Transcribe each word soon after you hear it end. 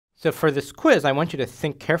So for this quiz, I want you to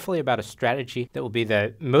think carefully about a strategy that will be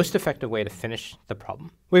the most effective way to finish the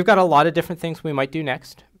problem. We've got a lot of different things we might do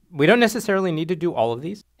next. We don't necessarily need to do all of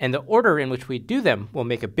these, and the order in which we do them will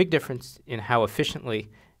make a big difference in how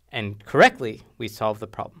efficiently and correctly we solve the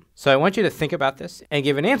problem. So I want you to think about this and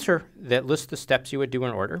give an answer that lists the steps you would do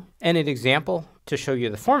in order. And an example to show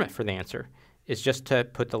you the format for the answer is just to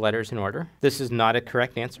put the letters in order. This is not a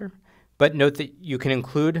correct answer, but note that you can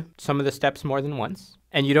include some of the steps more than once,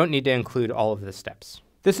 and you don't need to include all of the steps.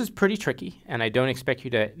 This is pretty tricky, and I don't expect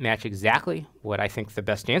you to match exactly what I think the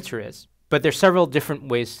best answer is, but there's several different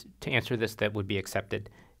ways to answer this that would be accepted,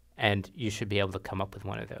 and you should be able to come up with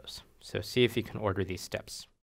one of those. So see if you can order these steps.